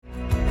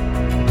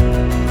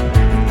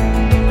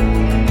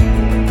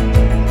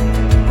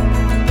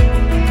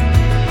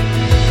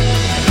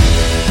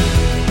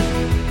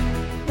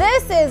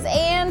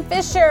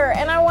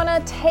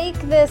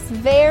this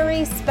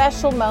very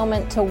special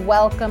moment to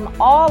welcome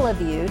all of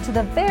you to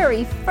the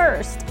very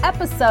first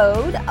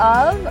episode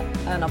of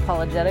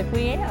Unapologetic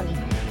Leanne.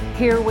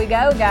 Here we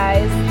go,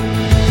 guys.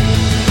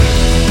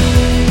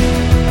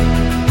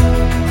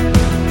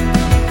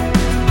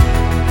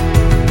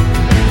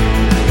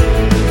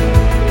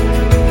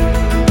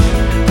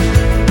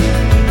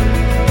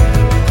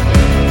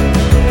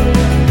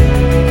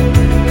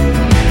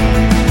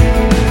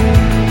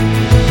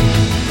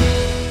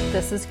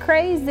 This is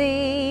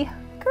crazy.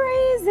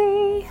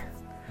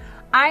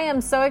 I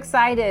am so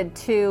excited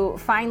to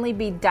finally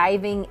be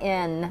diving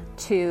in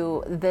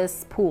to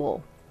this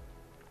pool.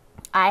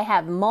 I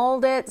have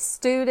mulled it,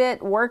 stewed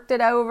it, worked it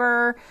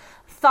over,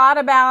 thought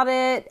about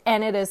it,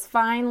 and it is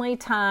finally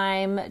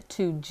time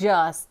to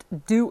just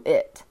do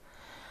it.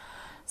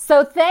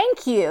 So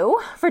thank you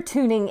for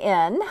tuning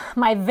in,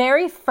 my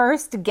very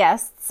first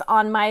guests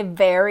on my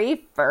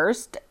very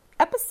first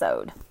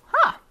episode.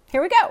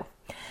 Here we go.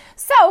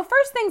 So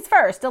first things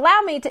first,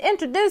 allow me to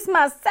introduce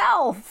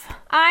myself.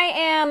 I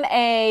am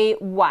a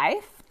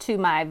wife to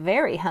my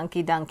very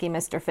hunky-dunky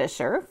Mr.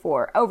 Fisher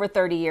for over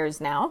 30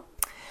 years now.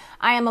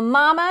 I am a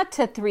mama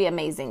to 3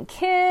 amazing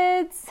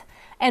kids,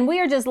 and we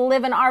are just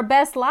living our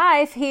best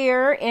life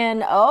here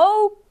in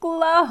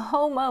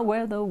Oklahoma,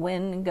 where the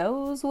wind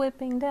goes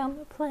whipping down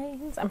the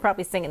plains. I'm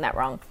probably singing that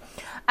wrong.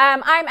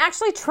 I'm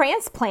actually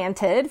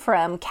transplanted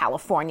from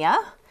California.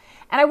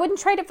 And I wouldn't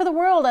trade it for the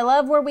world. I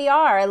love where we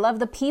are. I love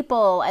the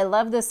people. I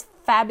love this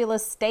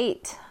fabulous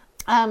state.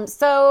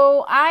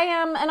 So I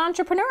am an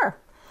entrepreneur.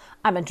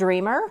 I'm a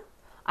dreamer.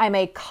 I'm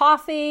a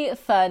coffee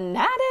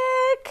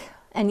fanatic.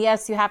 And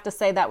yes, you have to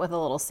say that with a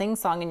little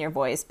sing-song in your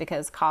voice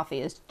because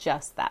coffee is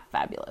just that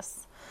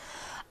fabulous.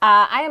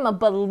 I am a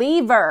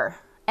believer.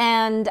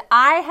 And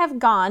I have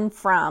gone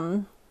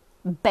from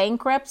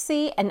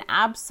bankruptcy and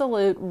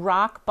absolute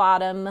rock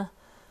bottom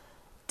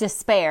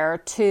despair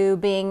to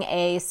being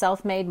a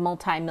self-made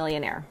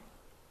multimillionaire.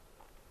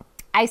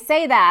 I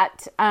say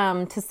that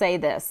to say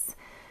this.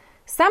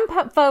 Some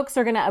folks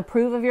are going to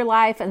approve of your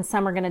life and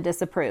some are going to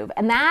disapprove.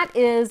 And that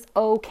is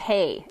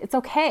okay. It's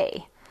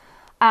okay.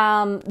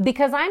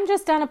 Because I'm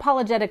just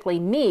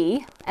unapologetically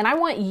me, and I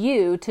want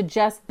you to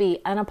just be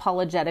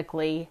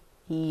unapologetically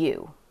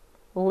you.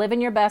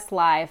 Living your best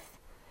life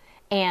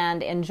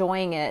and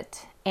enjoying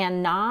it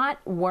and not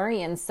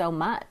worrying so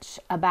much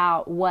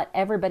about what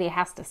everybody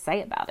has to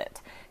say about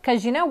it.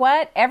 Because you know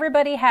what?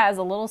 Everybody has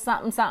a little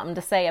something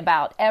to say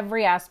about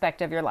every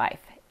aspect of your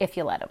life, if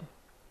you let them.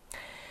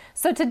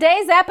 So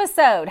today's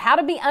episode, how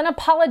to be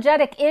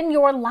unapologetic in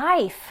your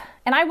life.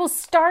 And I will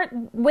start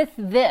with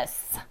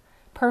this.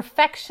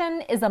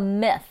 Perfection is a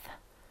myth.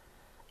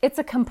 It's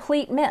a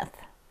complete myth.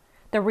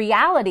 The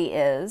reality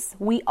is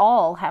we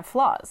all have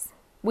flaws.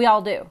 We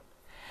all do.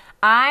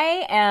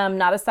 I am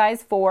not a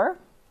size 4.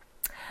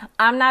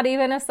 I'm not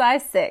even a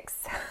size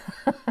 6.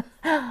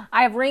 I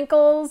have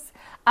wrinkles.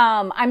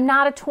 I'm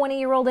not a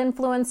 20-year-old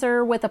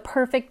influencer with a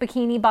perfect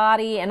bikini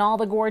body and all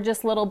the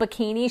gorgeous little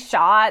bikini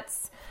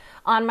shots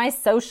on my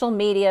social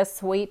media.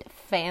 Sweet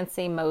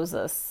fancy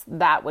Moses.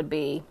 That would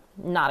be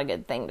not a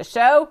good thing to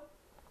show.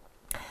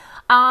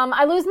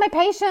 I lose my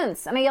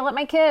patience and I yell at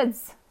my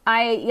kids.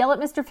 I yell at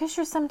Mr.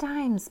 Fisher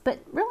sometimes, but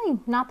really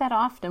not that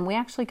often. We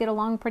actually get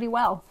along pretty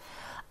well.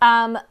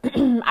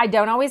 I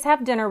don't always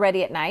have dinner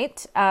ready at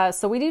night,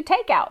 so we do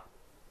takeout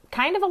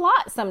kind of a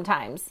lot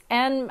sometimes,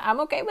 and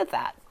I'm okay with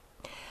that.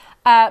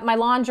 My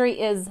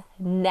laundry is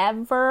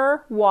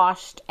never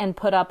washed and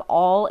put up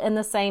all in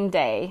the same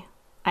day.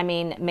 I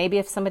mean, maybe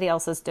if somebody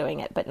else is doing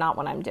it, but not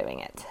when I'm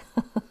doing it.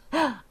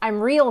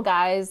 I'm real,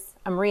 guys.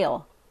 I'm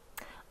real.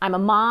 I'm a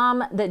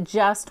mom that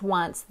just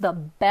wants the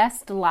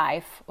best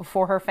life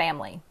for her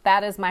family.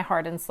 That is my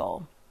heart and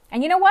soul.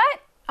 And you know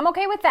what? I'm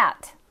okay with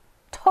that.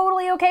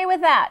 Totally okay with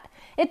that.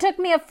 It took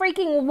me a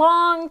freaking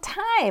long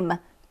time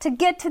to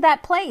get to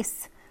that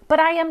place,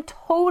 but I am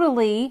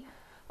totally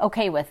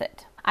okay with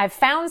it. I've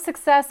found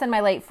success in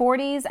my late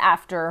 40s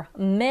after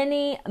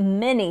many,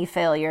 many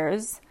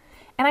failures,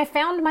 and I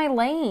found my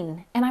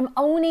lane, and I'm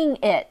owning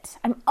it.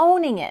 I'm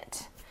owning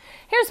it.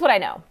 Here's what I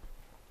know.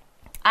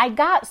 I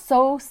got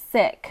so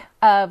sick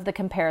of the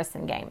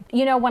comparison game.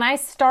 You know, when I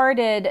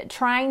started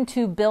trying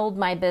to build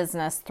my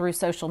business through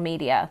social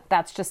media,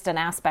 that's just an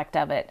aspect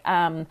of it.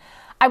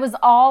 I was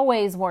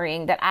always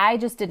worrying that I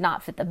just did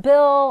not fit the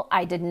bill.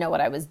 I didn't know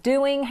what I was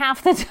doing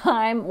half the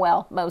time.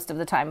 Well, most of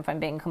the time, if I'm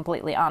being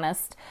completely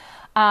honest.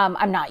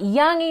 I'm not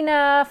young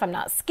enough. I'm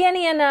not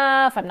skinny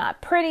enough. I'm not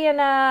pretty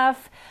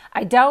enough.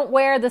 I don't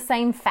wear the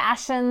same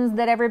fashions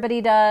that everybody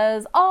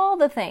does. All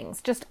the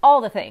things, just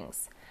all the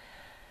things.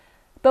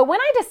 But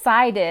when I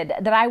decided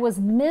that I was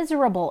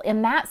miserable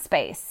in that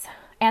space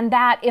and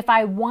that if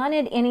I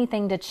wanted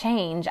anything to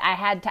change, I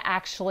had to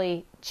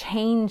actually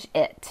change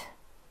it.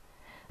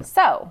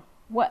 So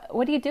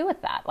what do you do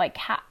with that? Like,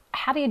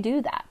 how do you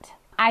do that?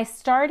 I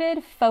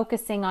started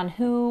focusing on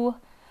who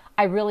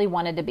I really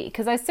wanted to be,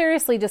 because I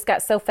seriously just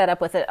got so fed up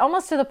with it,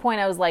 almost to the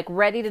point I was like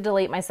ready to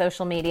delete my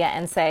social media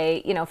and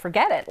say,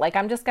 forget it. Like,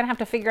 I'm just going to have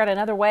to figure out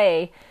another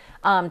way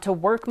to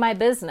work my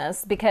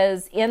business,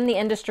 because in the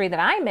industry that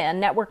I'm in,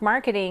 network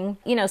marketing,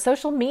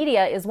 social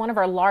media is one of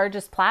our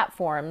largest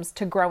platforms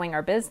to growing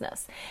our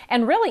business.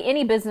 And really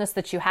any business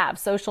that you have,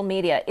 social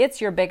media, it's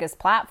your biggest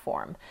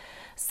platform.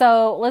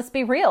 So let's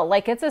be real,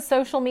 like, it's a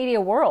social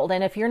media world.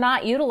 And if you're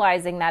not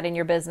utilizing that in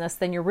your business,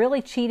 then you're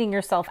really cheating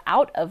yourself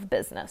out of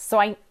business. So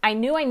I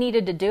knew I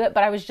needed to do it,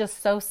 but I was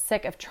just so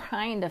sick of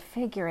trying to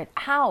figure it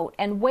out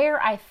and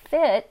where I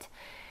fit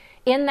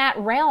in that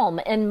realm,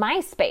 in my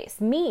space,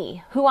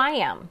 me, who I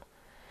am.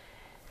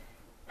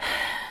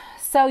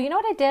 So you know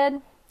what I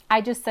did?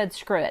 I just said,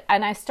 screw it.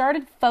 And I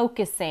started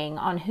focusing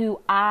on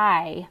who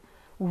I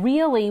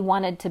really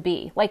wanted to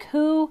be. Like,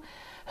 who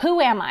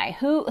am I?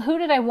 Who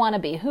did I want to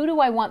be? Who do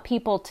I want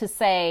people to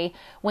say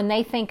when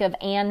they think of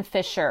Ann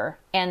Fisher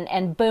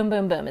and boom,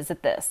 boom, boom? Is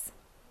it this?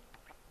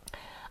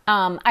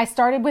 I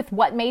started with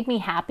what made me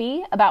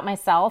happy about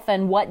myself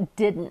and what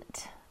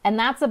didn't. And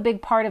that's a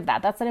big part of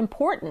that. That's an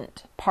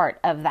important part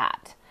of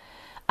that.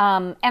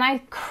 And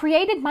I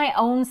created my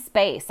own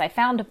space. I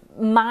found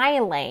my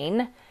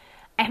lane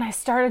and I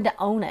started to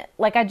own it.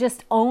 Like, I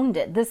just owned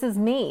it. This is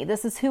me.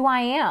 This is who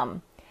I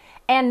am.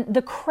 And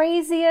the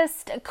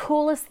craziest,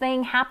 coolest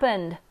thing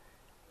happened.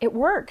 It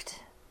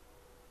worked.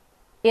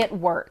 It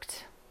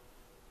worked.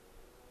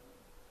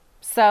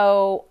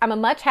 So I'm a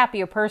much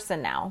happier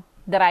person now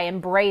that I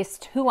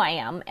embraced who I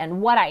am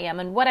and what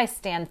I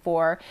stand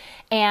for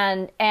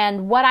and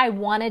what I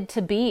wanted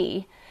to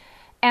be.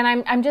 And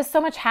I'm just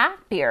so much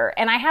happier.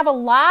 And I have a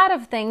lot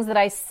of things that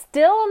I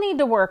still need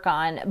to work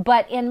on,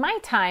 but in my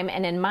time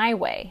and in my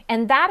way.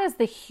 And that is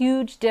the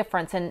huge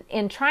difference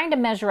in trying to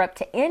measure up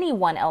to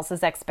anyone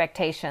else's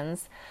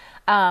expectations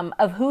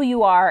of who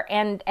you are,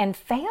 and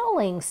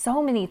failing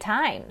so many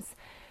times,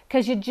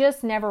 because you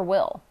just never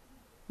will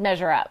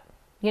measure up.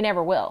 You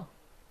never will.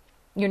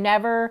 You're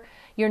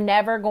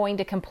never going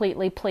to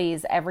completely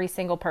please every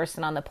single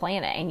person on the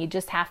planet. And you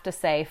just have to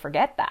say,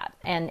 forget that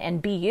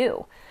and be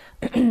you.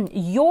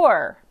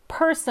 Your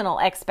personal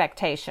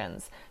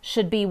expectations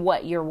should be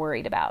what you're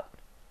worried about.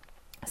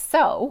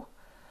 So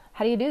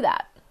how do you do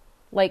that?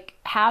 Like,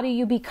 how do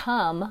you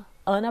become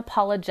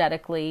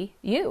unapologetically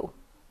you?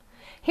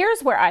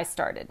 Here's where I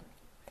started.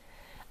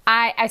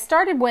 I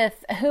started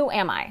with, who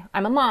am I?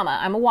 I'm a mama.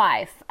 I'm a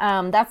wife.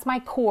 That's my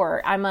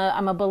core. I'm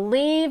a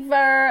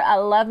believer. I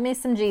love me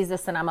some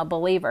Jesus, and I'm a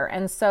believer.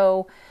 And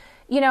so,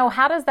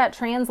 how does that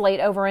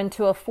translate over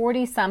into a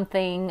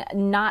 40-something,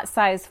 not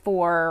size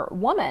 4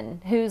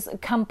 woman who's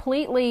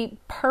completely,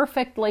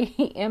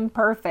 perfectly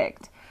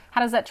imperfect?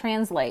 How does that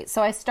translate?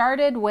 So I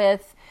started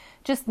with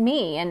just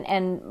me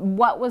and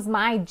what was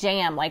my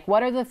jam? Like,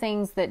 what are the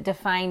things that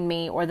define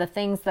me, or the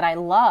things that I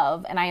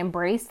love? And I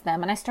embraced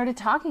them, and I started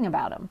talking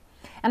about them,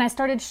 and I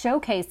started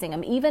showcasing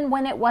them, even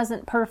when it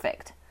wasn't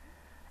perfect.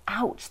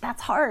 Ouch,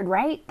 that's hard,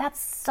 right? That's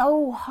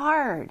so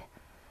hard,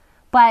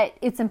 but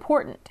it's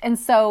important. And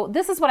so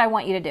this is what I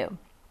want you to do.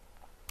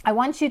 I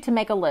want you to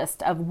make a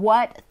list of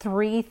what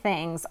 3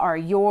 things are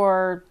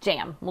your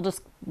jam.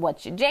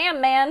 What's your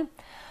jam, man?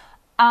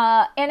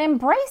 And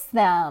embrace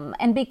them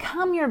and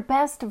become your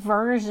best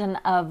version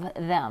of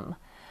them.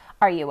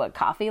 Are you a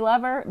coffee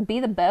lover? Be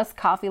the best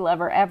coffee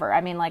lover ever.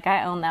 I mean, like,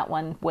 I own that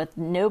one with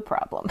no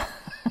problem.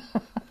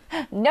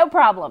 No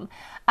problem.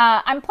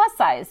 I'm plus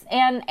size,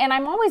 and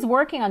I'm always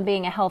working on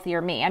being a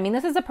healthier me. I mean,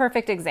 this is a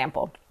perfect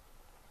example.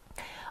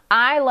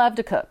 I love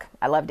to cook.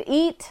 I love to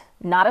eat,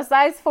 not a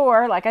size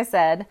 4, like I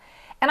said.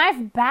 And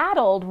I've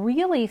battled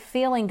really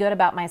feeling good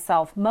about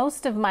myself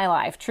most of my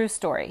life. True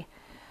story.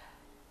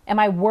 Am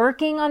I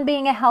working on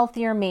being a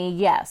healthier me?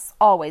 Yes,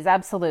 always,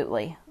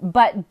 absolutely.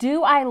 But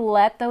do I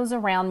let those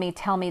around me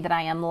tell me that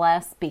I am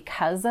less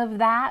because of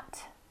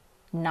that?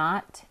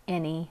 Not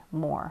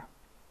anymore.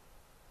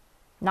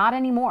 Not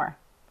anymore.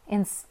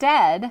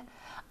 Instead,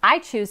 I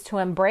choose to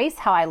embrace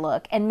how I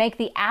look and make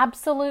the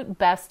absolute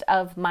best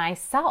of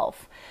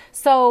myself.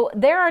 So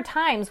there are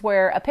times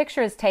where a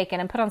picture is taken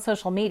and put on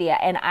social media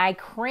and I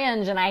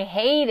cringe and I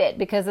hate it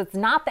because it's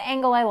not the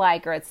angle I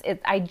like, or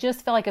I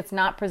just feel like it's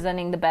not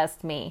presenting the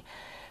best me.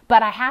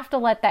 But I have to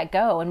let that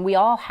go, and we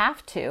all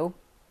have to,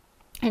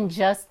 and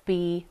just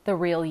be the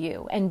real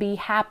you and be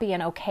happy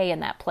and okay in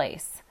that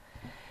place.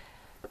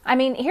 I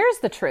mean, here's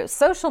the truth.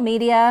 Social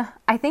media,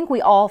 I think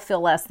we all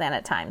feel less than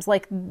at times.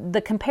 Like,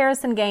 the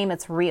comparison game,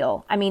 it's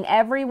real. I mean,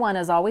 everyone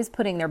is always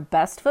putting their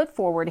best foot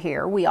forward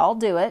here. We all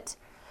do it.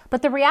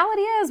 But the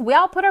reality is, we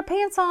all put our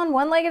pants on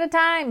one leg at a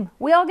time.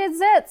 We all get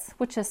zits,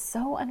 which is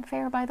so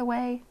unfair, by the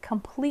way.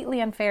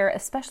 Completely unfair,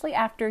 especially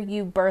after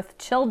you birth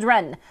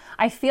children.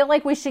 I feel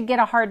like we should get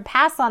a hard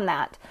pass on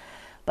that.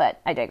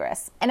 But I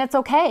digress. And it's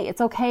okay.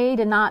 It's okay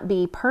to not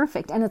be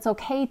perfect. And it's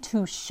okay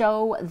to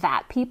show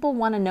that. People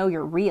want to know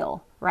you're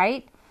real,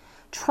 right?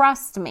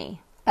 Trust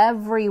me,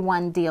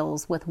 everyone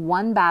deals with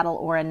one battle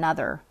or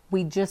another.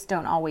 We just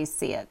don't always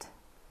see it.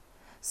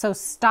 So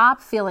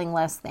stop feeling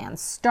less than.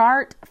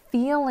 Start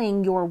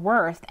feeling your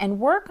worth and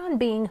work on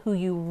being who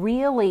you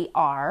really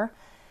are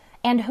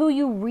and who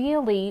you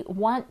really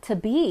want to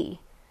be.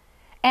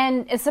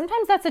 And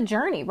sometimes that's a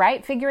journey,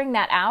 right? Figuring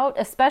that out,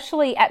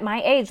 especially at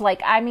my age.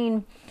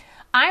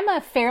 I'm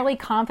a fairly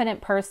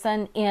confident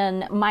person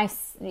in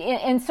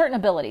certain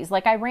abilities.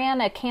 Like, I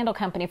ran a candle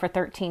company for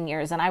 13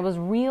 years and I was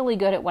really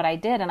good at what I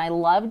did and I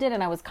loved it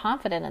and I was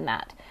confident in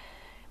that.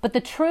 But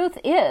the truth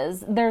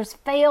is, there's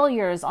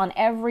failures on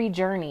every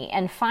journey,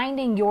 and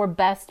finding your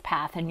best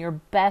path and your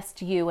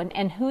best you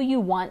and who you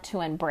want to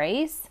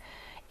embrace,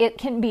 it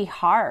can be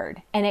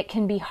hard, and it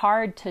can be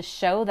hard to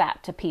show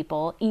that to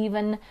people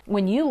even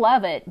when you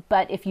love it,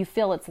 but if you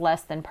feel it's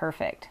less than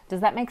perfect.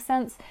 Does that make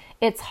sense?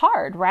 It's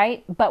hard,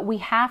 right? But we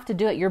have to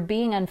do it. You're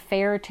being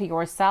unfair to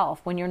yourself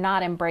when you're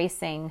not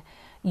embracing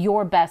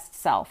your best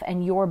self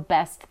and your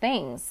best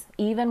things,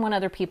 even when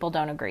other people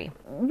don't agree.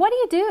 What do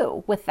you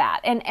do with that?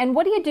 And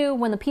what do you do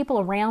when the people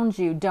around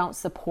you don't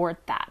support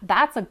that?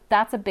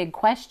 That's a big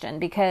question,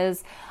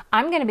 because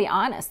I'm going to be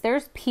honest,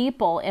 there's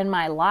people in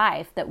my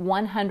life that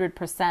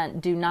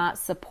 100% do not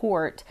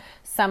support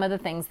some of the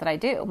things that I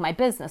do. My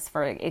business,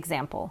 for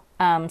example.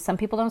 Some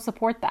people don't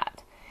support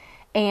that.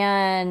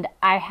 And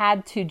I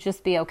had to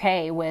just be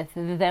okay with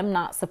them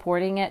not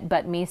supporting it,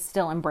 but me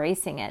still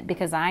embracing it,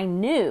 because I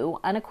knew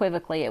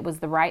unequivocally it was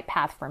the right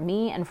path for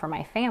me and for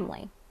my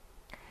family.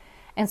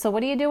 And so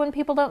what do you do when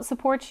people don't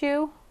support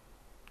you,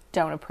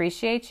 don't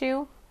appreciate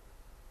you?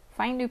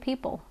 Find new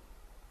people.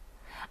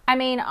 I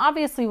mean,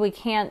 obviously we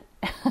can't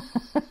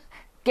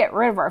get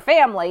rid of our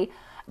family,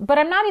 but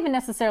I'm not even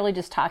necessarily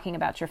just talking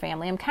about your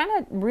family. I'm kind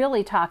of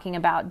really talking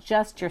about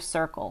just your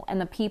circle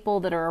and the people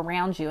that are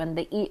around you and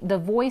the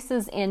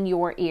voices in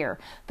your ear,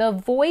 the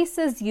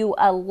voices you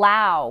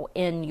allow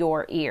in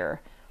your ear.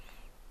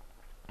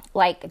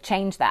 Like,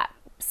 change that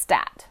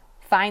stat.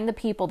 Find the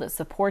people that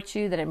support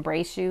you, that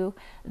embrace you,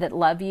 that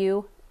love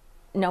you,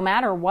 no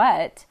matter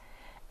what,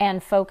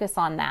 and focus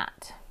on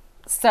that.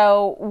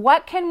 So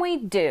what can we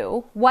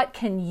do? What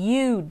can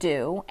you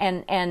do?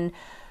 And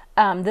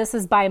this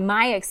is by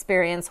my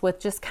experience with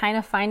just kind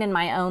of finding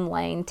my own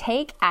lane.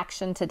 Take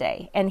action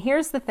today. And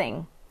here's the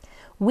thing.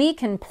 We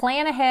can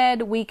plan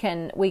ahead. We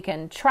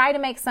can try to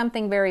make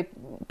something very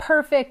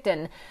perfect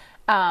and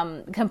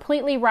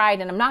completely right.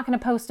 And I'm not going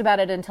to post about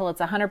it until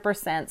it's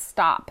 100%.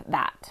 Stop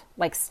that.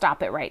 Like,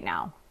 stop it right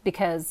now,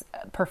 because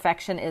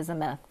perfection is a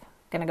myth.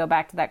 Going to go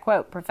back to that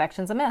quote.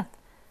 Perfection's a myth.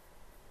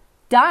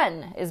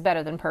 Done is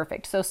better than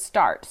perfect. So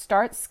start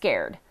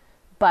scared,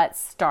 but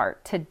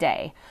start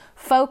today.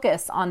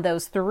 Focus on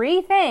those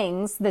 3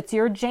 things that's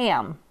your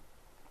jam.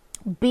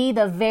 Be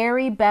the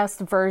very best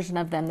version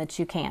of them that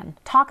you can.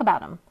 Talk about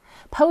them.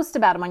 Post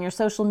about them on your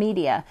social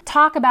media.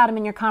 Talk about them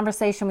in your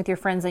conversation with your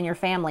friends and your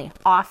family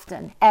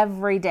often,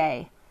 every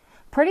day.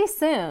 Pretty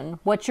soon,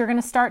 what you're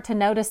going to start to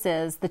notice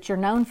is that you're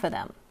known for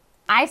them.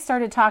 I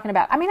started talking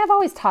about, I've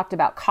always talked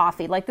about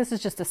coffee. Like, this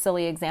is just a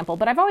silly example,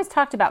 but I've always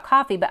talked about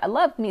coffee, but I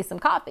love me some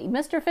coffee.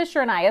 Mr. Fisher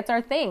and I, it's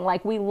our thing.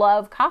 Like, we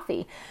love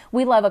coffee.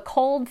 We love a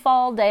cold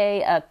fall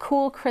day, a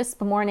cool,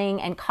 crisp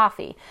morning, and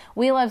coffee.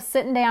 We love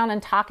sitting down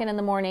and talking in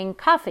the morning,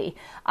 coffee.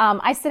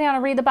 I sit down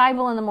and read the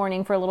Bible in the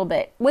morning for a little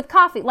bit with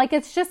coffee. Like,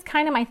 it's just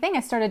kind of my thing. I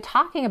started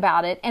talking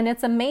about it, and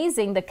it's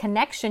amazing the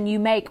connection you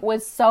make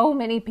with so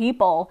many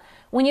people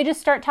when you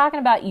just start talking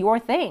about your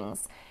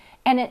things.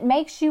 And it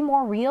makes you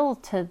more real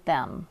to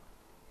them.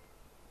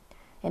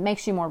 It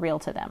makes you more real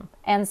to them.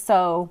 And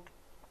so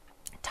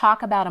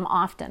talk about them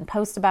often,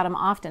 post about them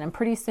often, and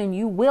pretty soon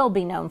you will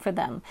be known for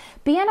them.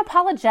 Be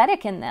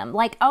unapologetic in them.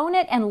 Like, own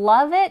it and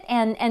love it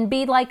and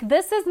be like,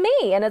 this is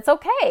me and it's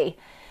okay.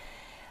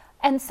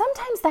 And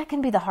sometimes that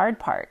can be the hard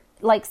part.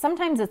 Like,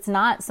 sometimes it's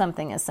not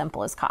something as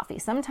simple as coffee.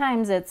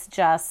 Sometimes it's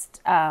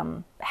just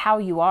how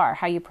you are,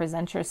 how you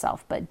present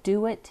yourself, but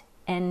do it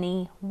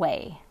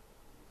anyway.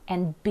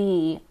 And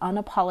be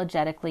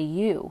unapologetically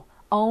you.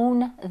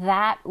 Own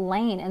that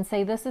lane and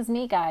say, this is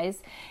me,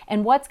 guys.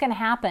 And what's going to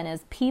happen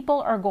is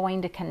people are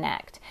going to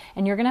connect,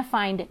 and you're going to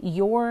find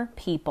your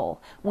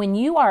people. When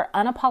you are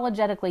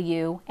unapologetically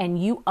you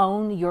and you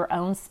own your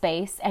own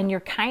space, and you're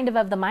kind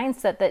of the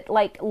mindset that,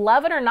 like,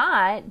 love it or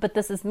not, but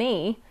this is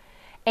me,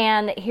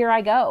 and here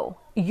I go.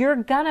 You're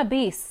gonna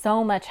be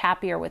so much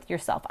happier with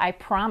yourself, I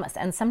promise.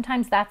 And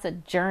sometimes that's a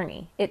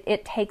journey.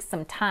 It takes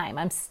some time.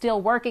 I'm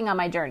still working on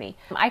my journey.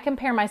 I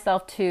compare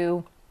myself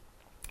to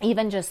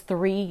even just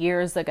 3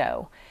 years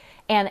ago,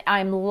 and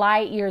I'm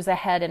light years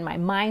ahead in my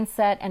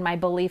mindset and my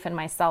belief in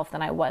myself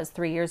than I was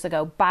 3 years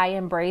ago by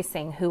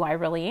embracing who I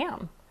really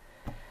am.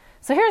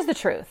 So here's the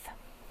truth.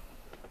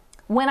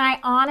 When I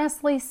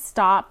honestly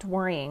stopped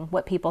worrying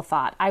what people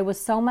thought, I was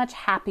so much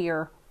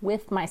happier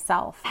with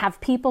myself.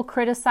 Have people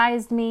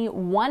criticized me?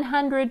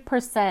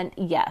 100%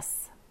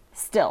 yes.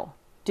 Still,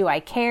 do I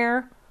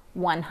care?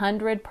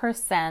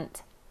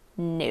 100%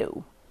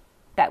 no.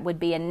 That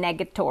would be a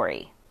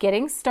negatory.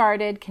 Getting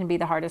started can be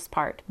the hardest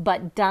part,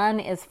 but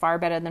done is far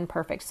better than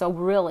perfect. So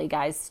really,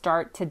 guys,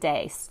 start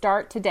today.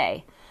 Start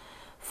today.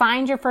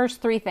 Find your first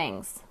 3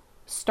 things.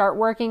 Start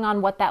working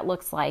on what that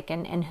looks like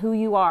and who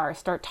you are.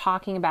 Start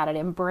talking about it.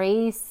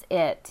 Embrace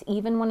it,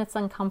 even when it's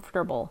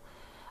uncomfortable.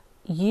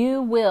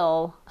 You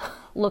will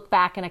look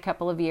back in a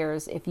couple of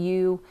years if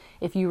you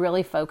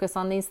really focus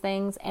on these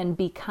things and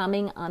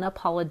becoming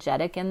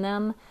unapologetic in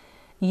them.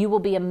 You will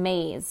be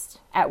amazed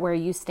at where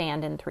you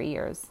stand in 3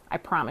 years. I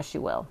promise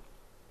you will.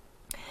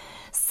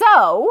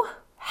 So,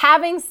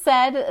 having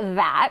said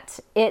that,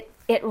 it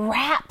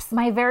wraps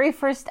my very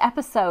first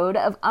episode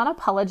of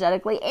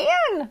Unapologetically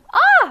Ann.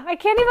 I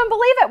can't even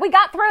believe it. We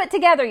got through it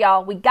together,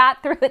 y'all. We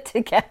got through it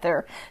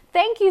together.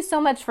 Thank you so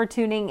much for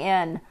tuning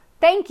in.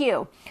 Thank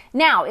you.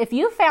 Now, if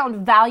you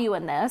found value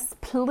in this,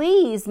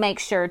 please make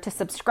sure to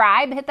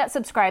subscribe, hit that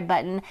subscribe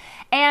button,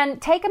 and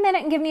take a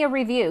minute and give me a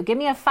review. Give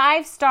me a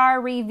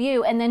 5-star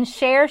review, and then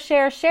share. So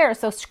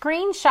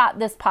screenshot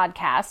this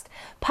podcast,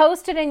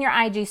 post it in your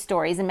IG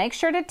stories, and make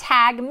sure to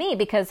tag me,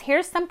 because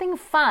here's something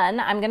fun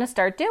I'm going to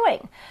start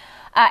doing.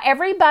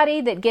 Everybody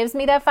that gives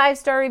me that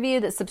 5-star review,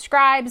 that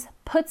subscribes,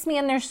 puts me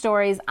in their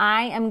stories,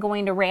 I am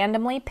going to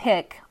randomly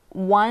pick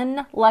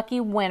one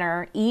lucky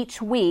winner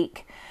each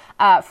week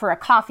for a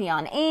coffee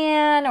on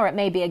Ann, or it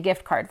may be a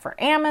gift card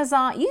for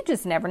Amazon. You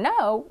just never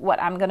know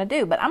what I'm going to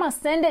do, but I'm going to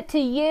send it to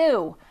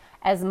you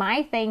as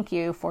my thank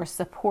you for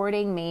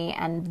supporting me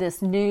and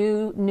this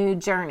new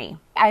journey.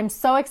 I'm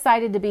so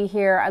excited to be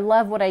here. I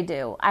love what I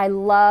do. I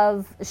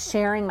love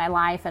sharing my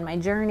life and my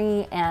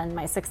journey and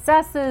my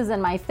successes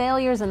and my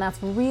failures, and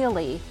that's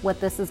really what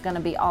this is going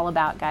to be all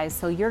about, guys.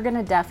 So you're going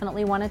to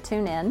definitely want to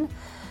tune in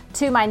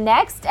to my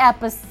next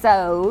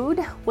episode,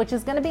 which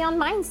is going to be on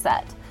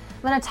mindset.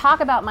 I'm going to talk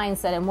about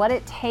mindset and what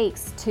it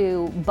takes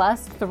to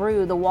bust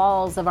through the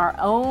walls of our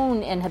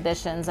own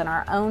inhibitions and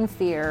our own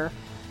fear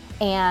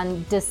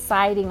and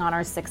deciding on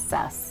our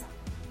success.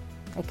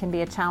 It can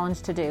be a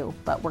challenge to do,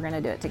 but we're going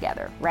to do it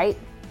together, right?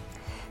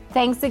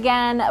 Thanks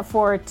again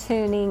for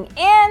tuning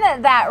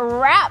in. That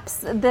wraps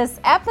this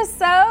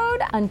episode.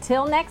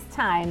 Until next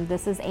time,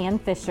 this is Ann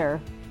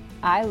Fisher.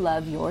 I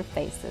love your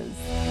faces.